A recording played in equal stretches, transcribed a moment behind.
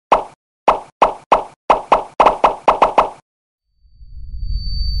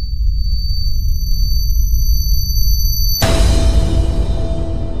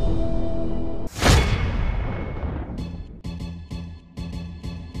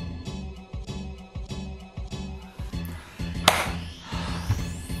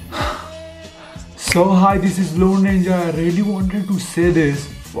So hi, this is Lone Ninja. I really wanted to say this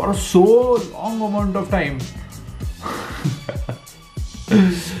for so long amount of time.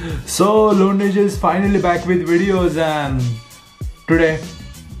 So Lone Ninja is finally back with videos, and today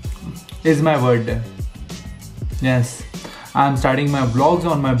is my birthday. Yes, I'm starting my vlogs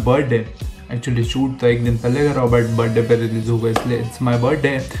on my birthday. Actually shoot तो एक दिन पहले कर रहा हूँ, but birthday पे release होगा, इसलिए it's my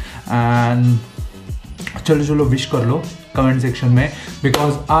birthday. And चलो wish कर लो comment section में,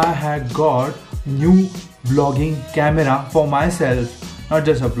 because I had got new vlogging camera for myself. Not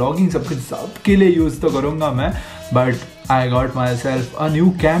just a vlogging, सबके लिए use तो करूँगा मैं, but I got myself a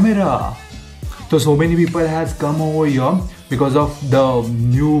new camera. So many people has come over here because of the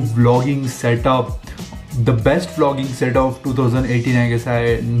new vlogging setup. The best vlogging set of 2018, I guess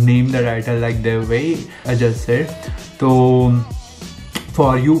I named the title like the way I just said. So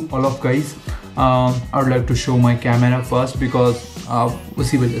for you all of guys, I would like to show my camera first, because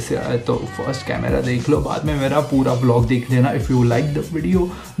उसी वजह से आया. तो first camera देख लो, बाद में मेरा पूरा व्लॉग देख लेना. If you like the video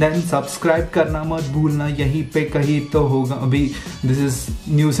then subscribe करना मत भूलना. यहीं पे कहीं तो होगा. अभी this is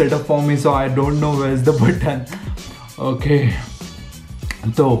new setup for me, so I don't know where is the button. Okay,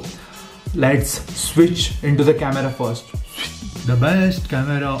 तो let's switch into the camera first. The best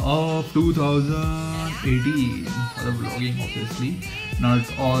camera of 2018 for the vlogging, obviously. Not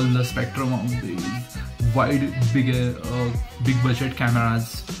all the spectrum of these wide, big budget cameras,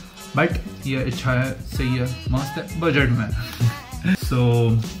 but ये अच्छा है, सही है, मस्त है budget में. So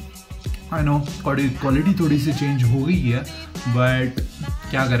I know quality थोड़ी सी change हो गई है, but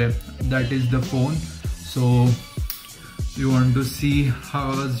क्या करें, that is the phone. So you want to see how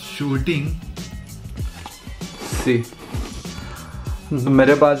I was shooting? See,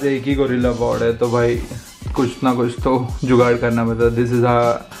 मेरे पास एक ही गोरिल्ला बोर्ड है, तो भाई कुछ ना कुछ तो जुगाड़ करना पड़ता. This is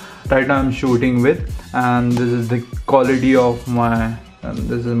right now I'm shooting with, and this is the quality of my, and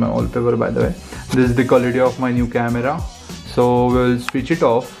this is my wallpaper by the way. This is the quality of my new camera. So we'll switch it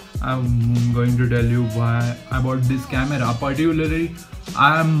off. I'm going to tell you why I bought this camera. Particularly,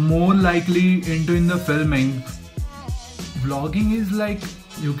 I am more likely into in the filming. Vlogging is like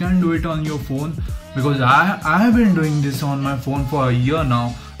you can do it on your phone, because I have been doing this on my phone for a year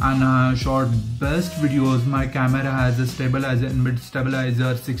now, and I shot best videos. My camera has a stabilizer, inbuilt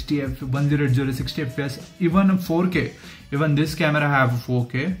stabilizer, 1080 60 fps, even 4K. Even this camera have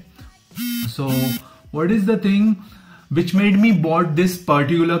 4K. So what is the thing which made me bought this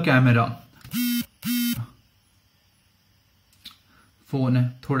particular camera? Phone है,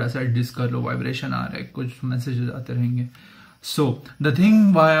 थोड़ा सा adjust कर लो, vibration आ रहा है, कुछ messages आते रहेंगे. So the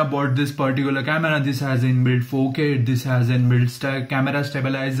thing why I bought this particular camera, this has inbuilt 4K, this has inbuilt camera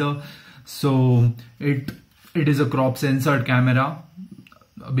stabilizer. So it is a crop censored camera.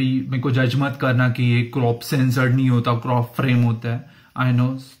 अभी मेरे को जज मत करना कि ये crop censored नहीं होता, crop frame होता है. I know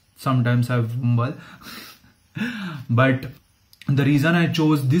sometimes I fumble. But the reason I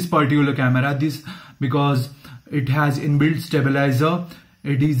chose this particular camera, because it has inbuilt stabilizer.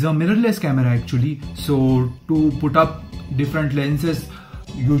 It is a mirrorless camera actually. So to put up different lenses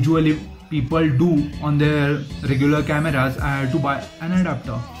usually people do on their regular cameras, I had to buy an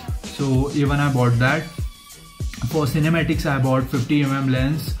adapter. So even I bought that. For cinematics I bought 50mm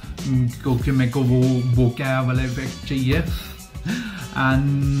lens, क्योंकि मेरे को वो bokeh वाला effect चाहिए.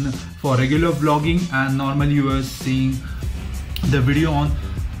 And for regular vlogging, and normally you are seeing the video on,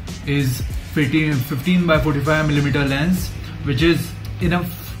 is 15 by 45mm lens, which is enough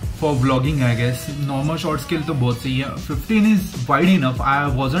for vlogging, I guess. Normal short scale तो बहुत सही है. 15 is wide enough. I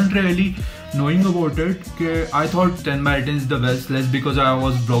wasn't really knowing about it. I thought 10 by 10 is the best lens, because I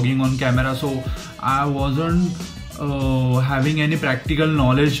was vlogging on camera, so I wasn't having any practical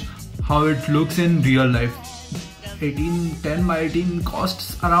knowledge how it looks in real life. 10 by 18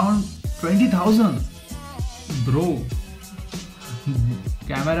 costs around 20,000. Bro,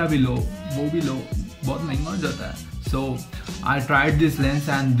 camera भी लो, वो भी लो, बहुत महंगा हो जाता है. So I tried this lens,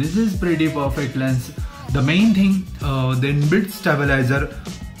 and this is pretty perfect lens. The main thing, the inbuilt stabilizer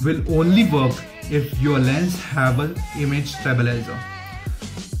will only work if your lens have an image stabilizer.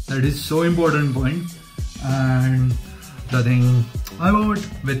 That is so important point. And the thing I bought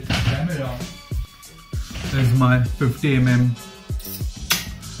with the camera is my 50mm.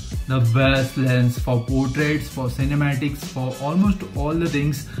 The best lens for portraits, for cinematics, for almost all the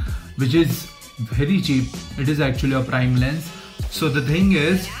things, which is very cheap. It is actually a prime lens. So the thing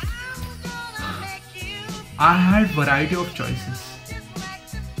is, I had variety of choices.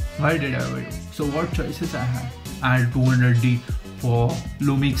 Why did I wait? So what choices I had? I had 200D for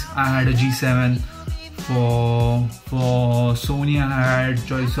Lumix. I had a G7 For Sony I had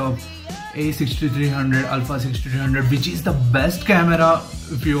choice of A6300, Alpha 6300, which is the best camera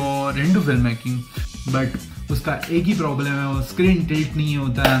if you are into filmmaking. But उसका एक ही problem है, वो screen tilt नहीं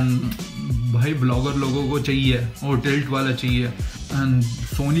होता है। भाई blogger लोगों को चाहिए और टिल्ट वाला चाहिए, एंड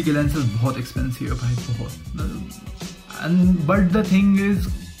सोनी के लेंसेज बहुत एक्सपेंसिव है भाई, बहुत। And but the thing is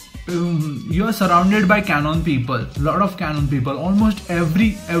you are surrounded by Canon people, lot of Canon people. Almost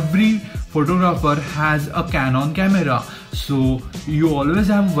every photographer has a Canon camera, so you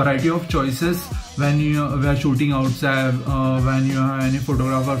always have variety of choices when you are shooting outside, when you have any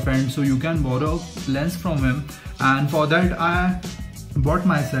photographer friend, so you can borrow lens from him. And for that I bought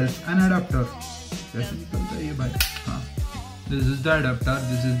myself an adapter. This is the adapter,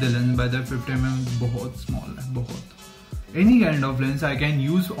 this is the lens by the 50mm, बहुत small है, बहुत। Any kind of lens I can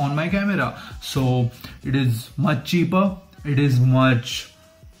use on my camera, so it is much cheaper, it is much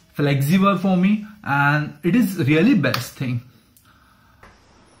flexible for me, and it is really best thing.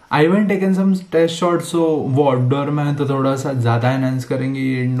 I even taken some test shots, so वो outdoor में तो थोड़ा सा ज़्यादा enhance करेंगे,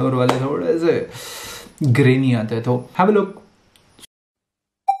 indoor वाले थोड़े से ग्रे नहीं आते, तो have a look.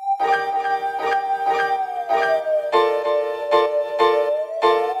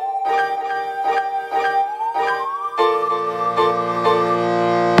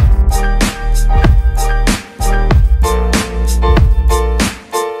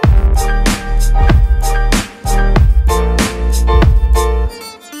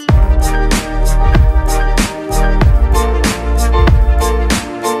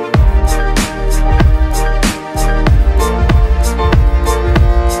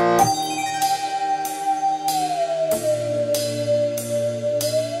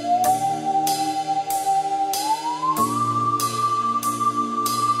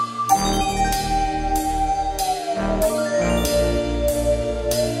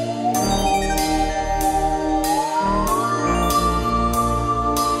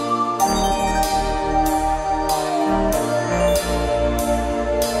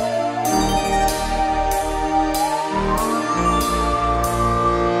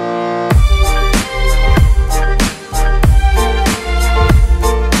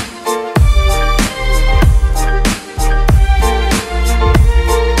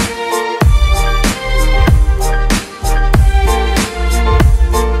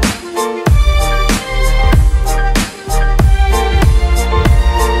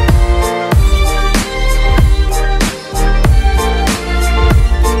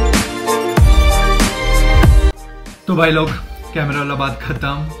 तो भाई लोग कैमरा वाला बात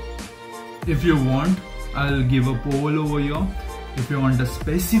खत्म। If you want I will give a pole over here, if you want a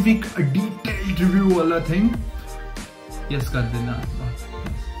specific detailed review वाला थिंग, यस कर देना।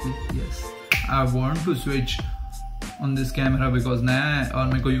 Yes, I want to switch on this camera because नया है और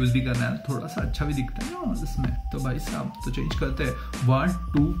मेरे को यूज भी करना है, थोड़ा सा अच्छा भी दिखता है ना इसमें, तो भाई साहब तो चेंज करते हैं। 1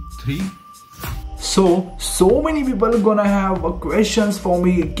 2 3। So many people gonna have questions for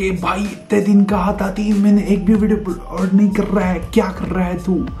me कि भाई इतने दिन कहा था, 3 महीने एक भी वीडियो अपलोड नहीं कर रहा है, क्या कर रहा है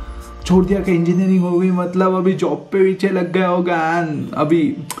तू? छोड़ दिया कि इंजीनियरिंग हो गई, मतलब अभी जॉब पे पीछे लग गया होगा, एंड अभी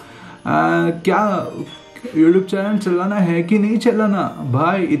क्या यूट्यूब चैनल चलाना है कि नहीं चलाना?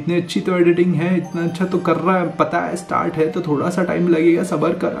 भाई इतनी अच्छी तो एडिटिंग है, इतना अच्छा तो कर रहा है, पता है स्टार्ट है तो थोड़ा सा टाइम लगेगा,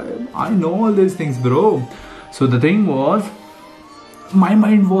 सबर कर। I know all this things bro. So the thing was, my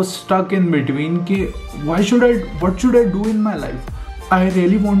mind was stuck in between कि what should I do in my life? I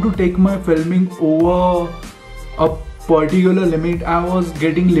really want to take my filming over a particular limit. I was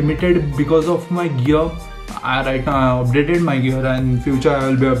getting limited because of my gear. Right now I updated my gear, and in future I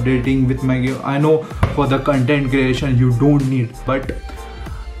will be updating with my gear. I know for the content creation you don't need, but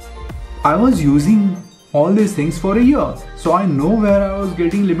I was using all these things for a year, so I know where I was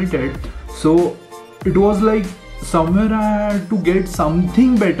getting limited. So it was like somewhere I had to get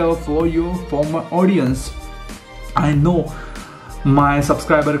something better for my audience. I know my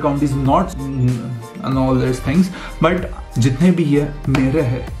subscriber count is not and all these things, but जितने भी है मेरे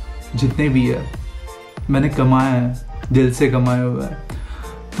है, जितने भी है मैंने कमाया है, दिल से कमाया हुआ है,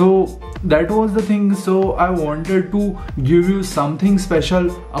 तो that was the thing. So I wanted to give you something special,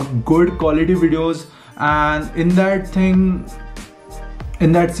 a good quality videos, and in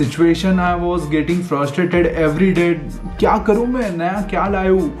that situation I was getting frustrated every day. क्या करूँ मैं, नया क्या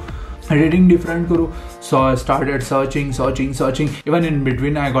लाऊँ, editing different करूँ? So I started searching. Even in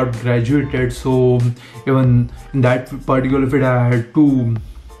between I got graduated, so even in that particular field I had to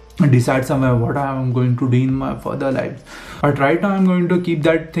decide somewhere what I am going to do in my further life. But right now I'm going to keep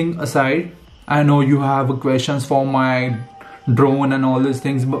that thing aside. I know you have questions for my drone and all this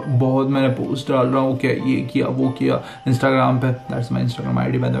things, बहुत मैंने post डाल रहा हूँ, क्या ये किया वो किया इंस्टाग्राम पे, that's my Instagram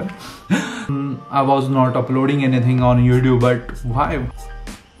ID by the way. I was not uploading anything on YouTube, but why?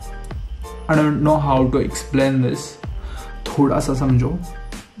 I don't know how to explain this. थोड़ा सा समझो.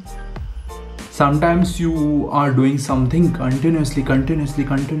 Sometimes you are doing something continuously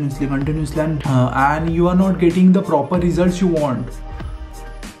and you are not getting the proper results you want.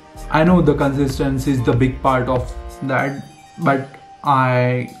 I know the consistency is the big part of that, but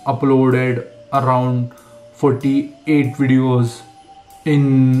I uploaded around 48 videos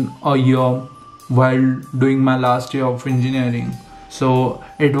in a year while doing my last year of engineering. So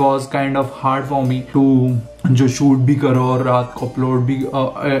it was kind of hard for me to जो shoot भी करो और रात को upload भी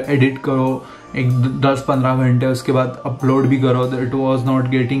edit करो एक 10-15 घंटे, उसके बाद अपलोड भी करो.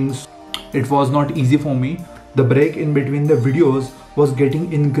 It was not easy for me. The break in between the videos was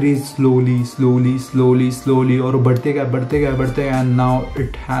getting increased slowly और बढ़ते गए and now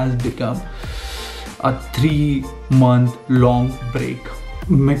it has become a 3-month long break.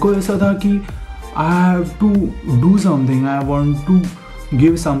 मेरे को ऐसा था कि I have to do something, I want to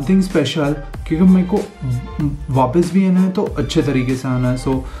give something special, क्योंकि मेरे को वापस भी आना है तो अच्छे तरीके से आना है.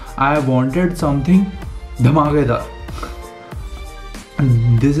 So I wanted something धमाकेदार.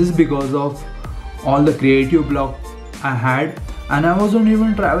 This is because of all the creative block I had, and I wasn't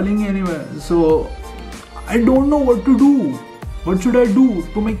even traveling anywhere. So I don't know what to do. What should I do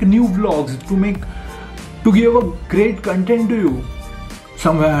to make new vlogs, to give a great content to you?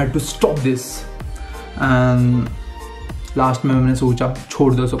 Somewhere I had to stop this. And last में मैंने सोचा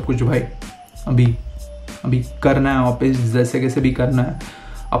छोड़ दो सब कुछ भाई, अभी करना है वापस, जैसे कैसे भी करना है.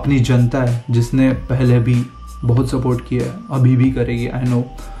 अपनी जनता है जिसने पहले भी बहुत सपोर्ट किया है, अभी भी करेगी. आई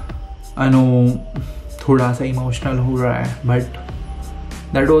नो थोड़ा सा इमोशनल हो रहा है, but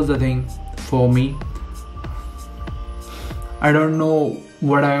that was the thing for me. I don't know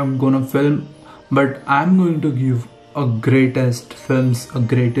what I am gonna film, but I am going to give a greatest films, a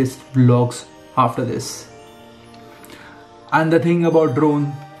greatest vlogs after this. And the thing about drone,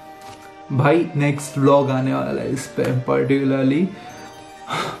 भाई next vlog आने वाला है इस पे particularly.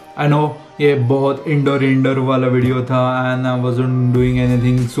 I know ये बहुत indoor वाला video था and I wasn't doing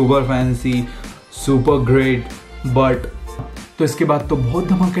anything super fancy, super great, but तो इसके बाद तो बहुत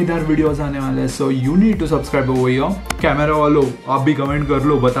धमाकेदार वीडियोस आने वाले हैं. So you need to subscribe over here. Camera वालों आप भी कमेंट कर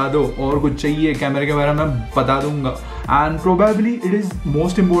लो, बता दो और कुछ चाहिए कैमरे के बारे में, मैं बता दूंगा. And probably it is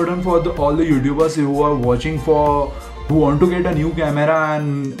most important for all the YouTubers who are watching who want to get a new camera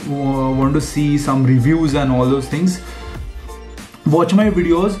and want to see some reviews and all those things. Watch my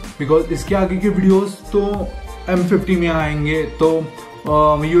videos because इसके आगे के videos तो M50 में आएंगे, तो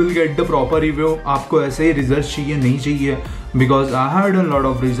you will get the proper review. आपको ऐसे ही research चाहिए नहीं चाहिए, because I have done a lot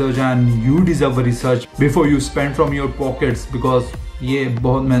of research and you deserve a research before you spend from your pockets, because ये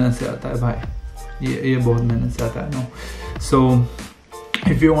बहुत मेहनत से आता है भाई, ये बहुत मेहनत से आता है. No, so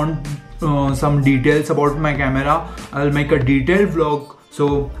if you want some details about my camera, I'll make a detailed vlog. So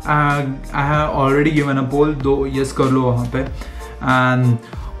I have already given a poll, दो yes कर लो वहाँ पे. And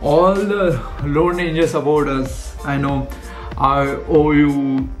all the Lone Ninja supporters, I know I owe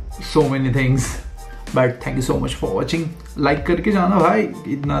you so many things, but thank you so much for watching. Like करके जाना भाई,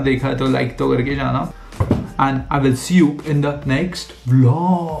 इतना देखा है तो like तो करके जाना. And I will see you in the next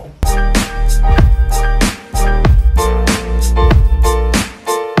vlog.